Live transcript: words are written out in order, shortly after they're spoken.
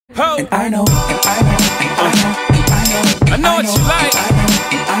Ho. And I know, and I know, and I know, and I know. I know what you like.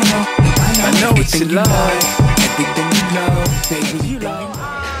 I know what you love. Everything you love, baby, you love.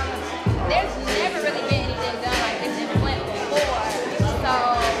 There's never really been anything done like this in Flint before. So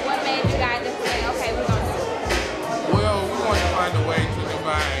what made you guys just say, okay, we're gonna do it? Well, we want to find a way to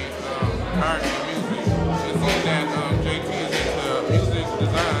combine art and music. And seeing that JT is into music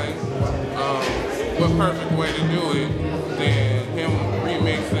design, what perfect way to do it than him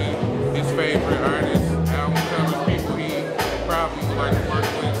remixing his favorite artists, album covers, people he probably would like to work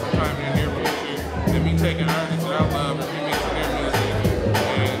with sometime in the near future, and me taking artists that I love and remixing their music,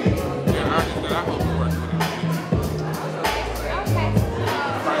 and they're artists that I hope to work with. Okay.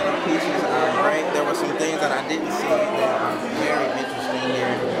 Final pieces are great. There were some things that I didn't see that are very interesting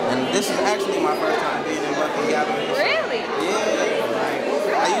here. And this is actually my first time being in Bucking Gallery. Really? Yeah. Like,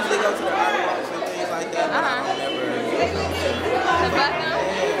 I usually go to the art walks and things like that, but I don't never The Buckham?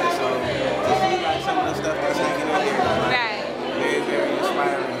 Yeah, so to see like some of the stuff that's hanging in here is like Right. very, very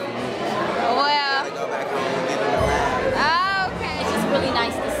inspiring for me. So Well. I gotta go back home and get in the lab. Okay. It's just really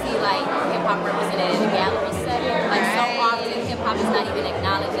nice to see like hip hop represented in a gallery setting. Like so often hip hop is not even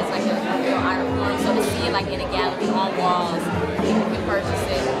acknowledged as like a real art form. So to see it like in a gallery on walls, people can purchase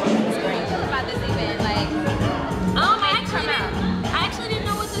it. It's great. About this event, like, I actually didn't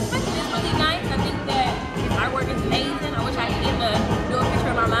know what to expect. It's really nice. I think that his artwork is amazing. I wish I could get to do a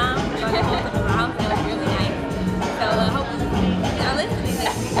picture of my mom. So I can look at my house. It was really nice. So I hope y'all listening.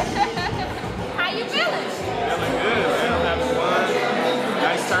 how you feeling? Feeling good, man. I'm having fun.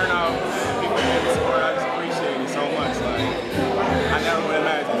 Nice turnout. People here to support. I just appreciate it so much. Like, I never would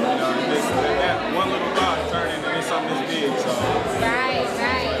imagine, you know, this, that one little thought turned into something this big. So, Right.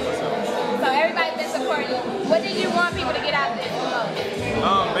 So everybody's been supporting you. What did you want people to get out of this the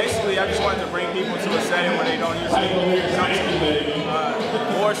most? basically, I just wanted to bring people to a setting where they don't usually come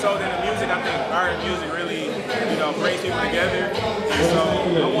to. More so than the music, I think art and music really, you know, brings people together. And so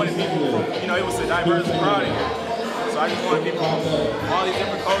I wanted people from, you know, it was a diverse crowd here. So I just wanted people from all these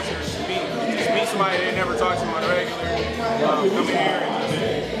different cultures to meet somebody they never talk to on a regular, come in here and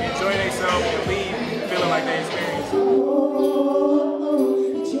just enjoy themselves and leave feeling like they experienced it.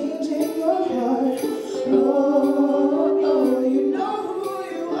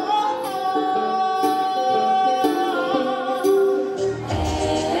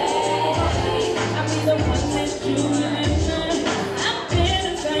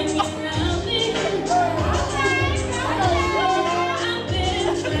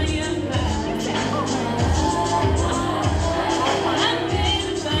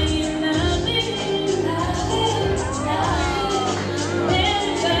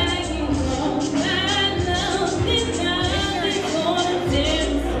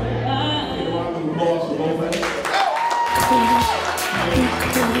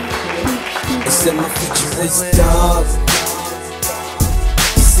 It's in my futurist dog.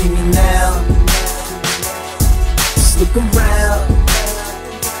 You see me now. Just look around.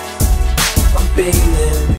 I'm feeling.